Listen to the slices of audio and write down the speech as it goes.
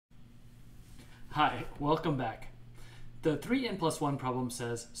Hi, welcome back. The 3n+1 problem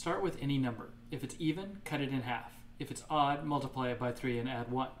says start with any number. If it's even, cut it in half. If it's odd, multiply it by 3 and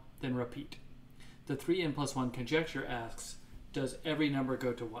add 1, then repeat. The 3n+1 conjecture asks, does every number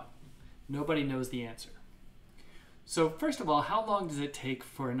go to 1? Nobody knows the answer. So first of all, how long does it take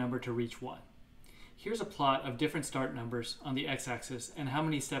for a number to reach 1? Here's a plot of different start numbers on the x-axis and how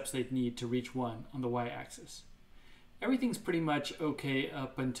many steps they'd need to reach 1 on the y-axis. Everything's pretty much okay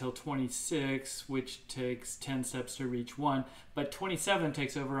up until 26, which takes 10 steps to reach 1, but 27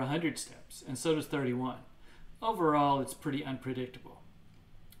 takes over 100 steps, and so does 31. Overall, it's pretty unpredictable.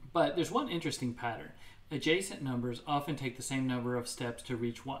 But there's one interesting pattern. Adjacent numbers often take the same number of steps to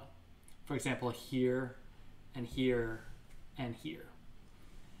reach 1. For example, here, and here, and here.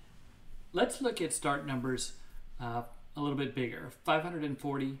 Let's look at start numbers a little bit bigger,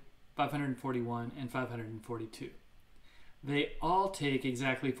 540, 541, and 542. They all take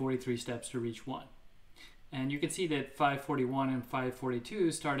exactly 43 steps to reach 1. And you can see that 541 and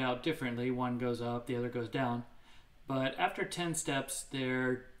 542 start out differently. One goes up, the other goes down. But after 10 steps,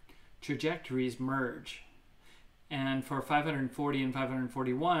 their trajectories merge. And for 540 and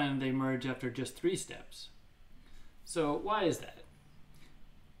 541, they merge after just 3 steps. So why is that?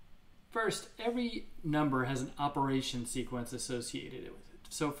 First, every number has an operation sequence associated with it.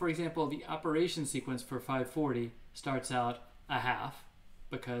 So for example, the operation sequence for 540 starts out a half,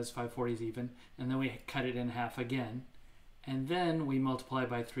 because 540 is even, and then we cut it in half again, and then we multiply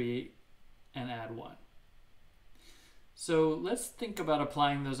by 3 and add 1. So let's think about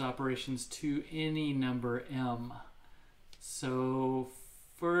applying those operations to any number m. So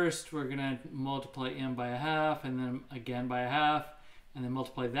first we're going to multiply m by a half, and then again by a half, and then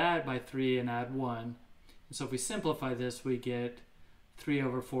multiply that by 3 and add 1. And so if we simplify this, we get 3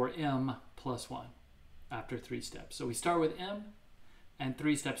 over 4m plus 1 after 3 steps. So we start with m, and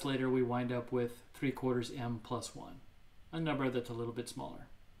 3 steps later we wind up with 3/4 m plus 1, a number that's a little bit smaller.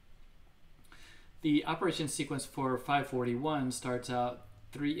 The operation sequence for 541 starts out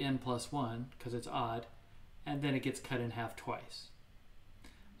 3n plus 1, because it's odd, and then it gets cut in half twice.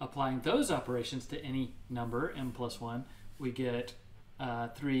 Applying those operations to any number, m plus 1, we get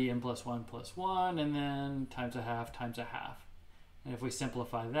 3n plus 1, and then times a half times a half. And if we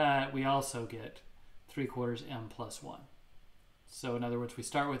simplify that, we also get 3/4 m plus 1. So in other words, we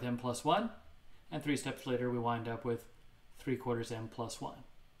start with m plus 1, and 3 steps later we wind up with 3/4 m plus 1.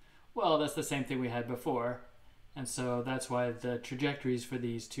 Well, that's the same thing we had before, and so that's why the trajectories for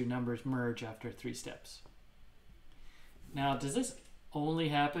these two numbers merge after 3 steps. Now, does this only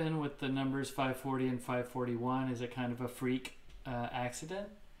happen with the numbers 540 and 541? Is it kind of a freak accident?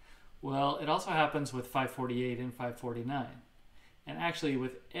 Well, it also happens with 548 and 549. And actually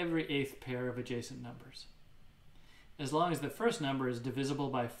with every 8th pair of adjacent numbers. As long as the first number is divisible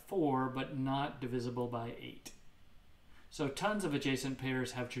by 4 but not divisible by 8. So tons of adjacent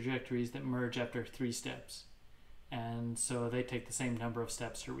pairs have trajectories that merge after 3 steps. And so they take the same number of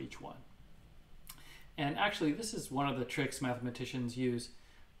steps to reach 1. And actually this is one of the tricks mathematicians use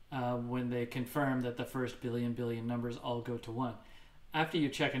when they confirm that the first billion numbers all go to 1. After you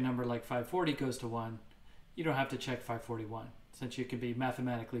check a number like 540 goes to 1, you don't have to check 541. Since you can be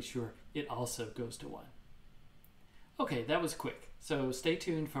mathematically sure it also goes to 1. Okay, that was quick. So stay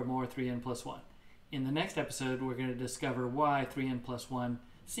tuned for more 3n+1. In the next episode, we're going to discover why 3n+1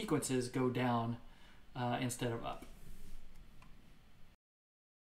 sequences go down instead of up.